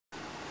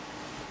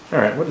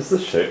Alright, what is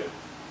this shape?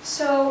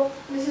 So,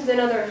 this is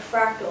another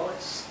fractal.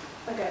 It's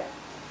like a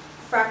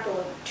fractal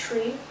of a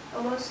tree,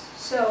 almost.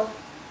 So,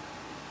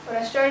 what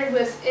I started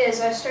with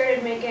is I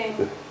started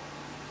making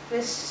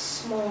this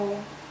small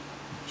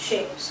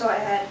shape. So I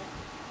had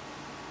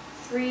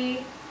 3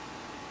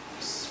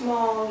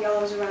 small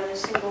yellows around a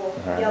single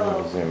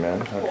yellow zoom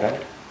in.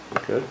 Okay,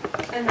 good.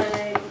 And then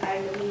I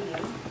added a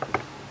medium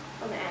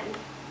on the end.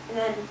 And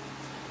then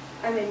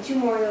I made 2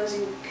 more of those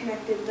and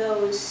connected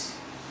those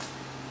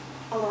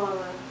along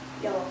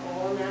a yellow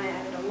hole, and then I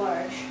added a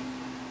large.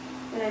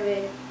 Then I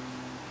made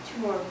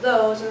 2 more of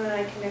those, and then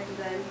I connected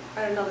them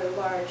at another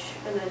large,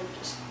 and then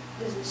just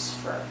this is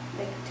for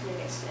to make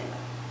it stand up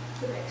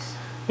to the base.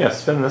 Yeah,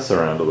 spin this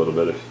around a little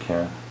bit if you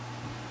can.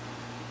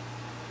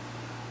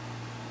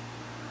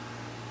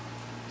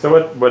 So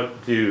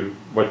what do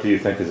you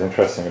think is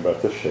interesting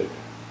about this shape?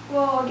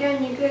 Well,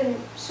 again, you can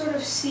sort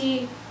of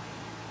see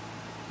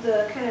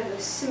the kind of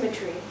the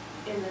symmetry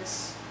in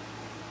this.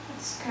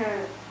 It's kind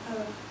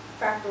of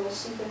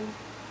fractals. You can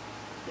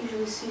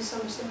usually see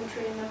some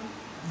symmetry in them.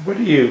 What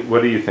do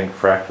you think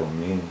fractal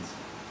means?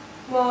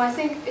 Well, I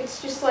think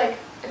it's just like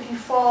if you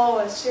follow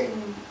a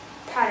certain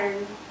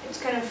pattern,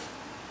 it's kind of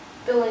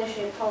building a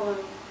shape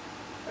following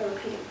a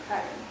repeating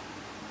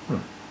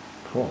pattern.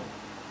 Cool.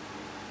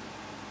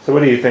 So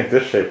what do you think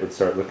this shape would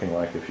start looking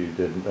like if you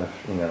did,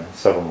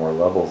 several more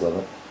levels of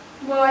it?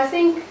 Well, I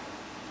think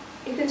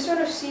you can sort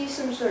of see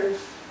some sort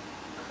of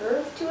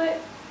curve to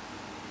it.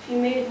 If you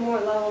made more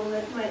levels,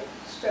 it might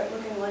start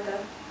looking like a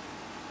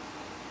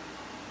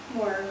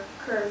more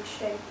curved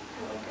shape,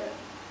 kind of like a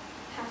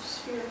half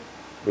sphere.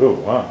 Oh,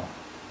 wow.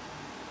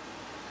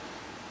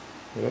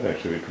 That would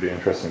actually be pretty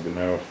interesting to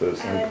know if those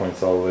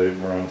endpoints all the way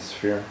were on a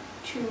sphere.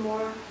 2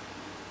 more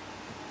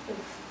of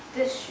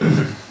this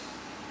shape.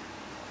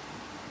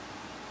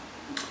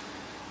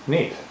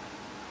 Neat.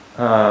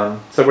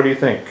 So what do you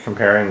think,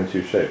 comparing the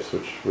 2 shapes?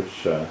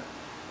 Which do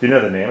you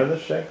know the name of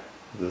this shape?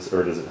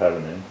 Or does it have a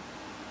name?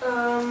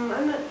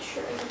 I'm not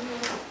sure.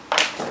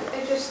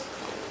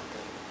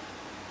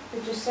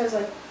 It just says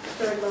like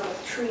 3rd level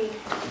tree.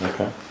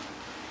 Okay.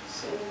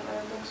 So I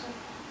don't think so.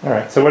 All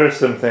right. So what are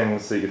some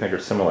things that you think are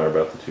similar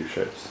about the 2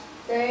 shapes?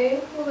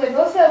 They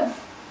both have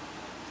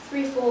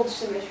 3-fold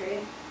symmetry.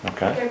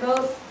 Okay. They're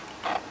both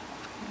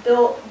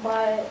built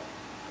by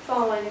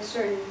following a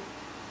certain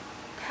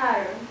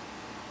pattern.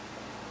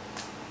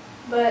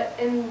 But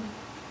in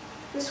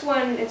this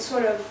one, they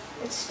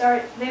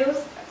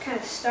both kind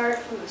of start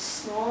from the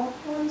small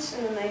ones,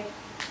 and then they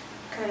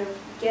kind of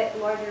get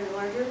larger and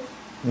larger.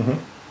 Mm-hmm.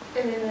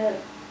 And in the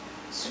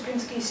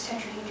Sierpinski's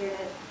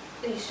tetrahedron,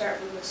 you start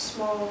from the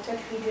small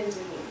tetrahedrons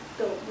and you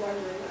build larger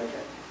and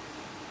larger.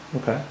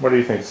 Okay. What do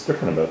you think is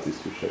different about these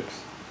 2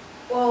 shapes?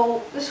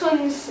 Well, this one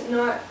is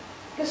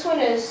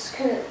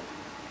kind of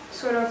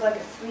sort of like a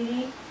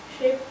 3D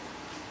shape.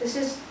 It's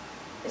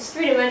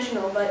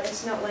 3-dimensional, but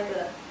it's not like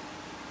a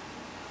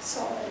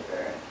solid,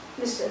 or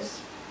this is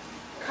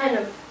kind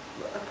of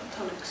a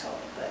platonic solid,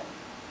 but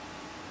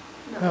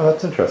no. Oh,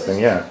 that's interesting,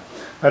 yeah.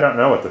 I don't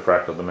know what the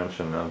fractal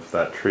dimension of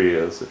that tree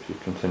is if you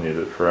continued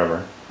it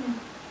forever.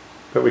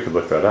 But we could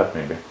look that up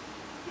maybe.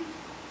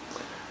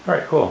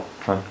 Alright, cool.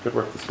 Good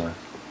work this morning.